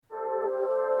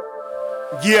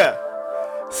Yeah,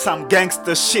 some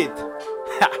gangster shit.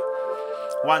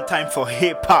 One time for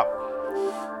hip hop.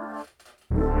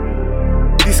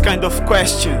 This kind of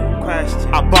question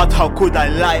about how could I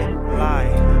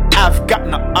lie. I've got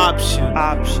no option.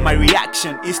 My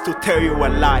reaction is to tell you a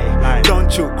lie.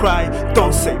 Don't you cry,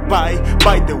 don't say bye.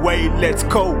 By the way, let's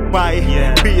go by.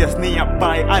 Be as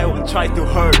nearby, I won't try to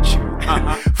hurt you.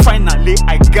 Finally,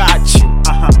 I got you.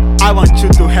 I want you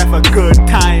to have a good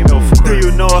time. Do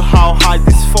you know how hard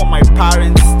it's for my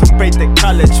parents to pay the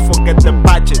college? Forget the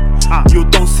budget. You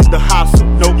don't see the hustle.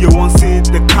 No, you won't see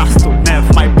the costume.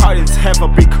 Never. My parents have a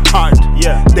big heart.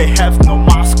 They have no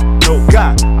mask. No,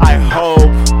 God, I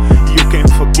hope you can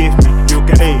forgive me. You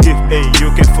can forgive me. You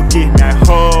can forgive me. I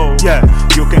hope.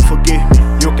 You can forgive me.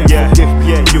 You can forgive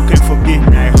me. You can forgive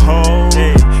me. I hope.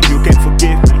 You can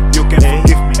forgive me. You can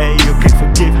forgive me. You can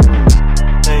forgive me.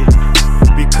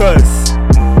 Because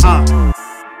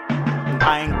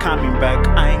I ain't coming back.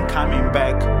 I ain't coming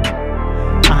back.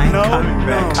 I ain't coming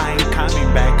back. I ain't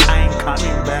coming back. I ain't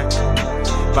coming back.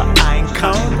 But I ain't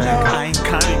coming back. I ain't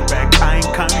coming back. I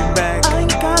ain't coming back. I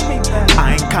ain't coming back.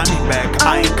 I ain't coming back.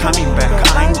 I ain't coming back.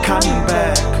 I ain't coming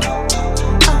back.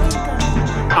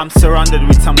 I'm surrounded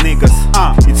with some niggas.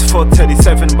 It's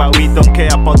 4:37, but we don't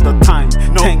care about the time.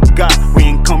 Thank God we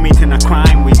ain't committing a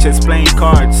crime. We just playing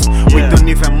cards. We don't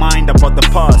even mind about the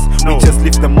past. We just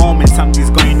live the moment. Something's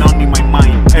going on in my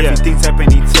mind. Everything's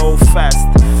happening so fast.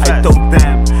 I told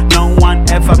them no one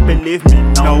ever believed me.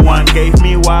 No one gave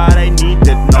me what I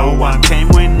needed. No one came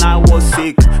when I was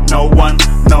sick. No one,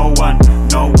 no one,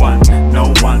 no one,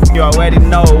 no one. You already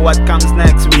know what comes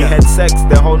next. We had sex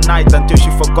the whole night until she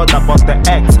forgot about the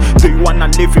ex. Do you wanna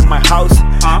live in my house?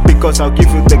 Because I'll give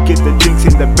you the kid, the drinks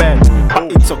in the bed.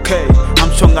 But it's okay,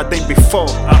 I'm stronger than before.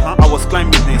 I was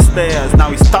climbing the stairs,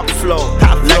 now it's top floor.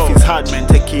 Life is hard, man,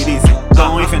 take it easy.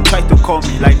 Don't even try to call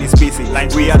me like this busy.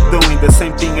 We are doing the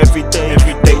same thing every day.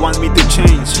 They want me to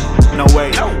change. No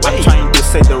way. I'm trying to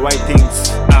say the right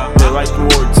things, the right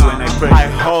words when I pray. I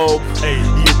hope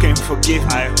you can forgive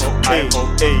me.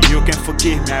 You can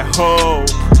forgive me. I hope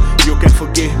you can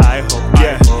forgive me. I hope.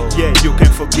 You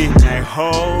can forgive me. I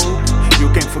hope you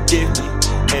can forgive me.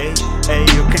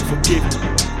 You can forgive me.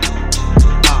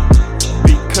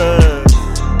 Because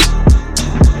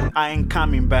I ain't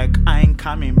coming back. I ain't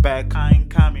coming back. I ain't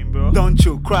coming, bro. Don't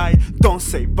you cry, don't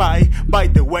say bye. By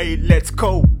the way, let's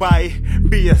go by.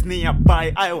 Be as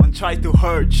nearby, I won't try to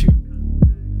hurt you.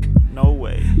 No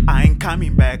way. I ain't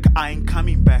coming back. I ain't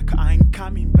coming back. I ain't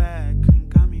coming back. I'm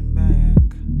coming back.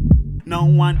 No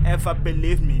one ever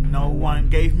believed me. No one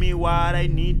gave me what I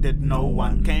needed. No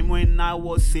one came when I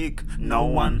was sick. No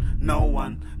one, no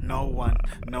one, no one,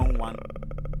 no one.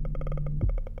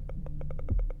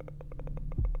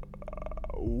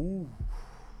 Ooh.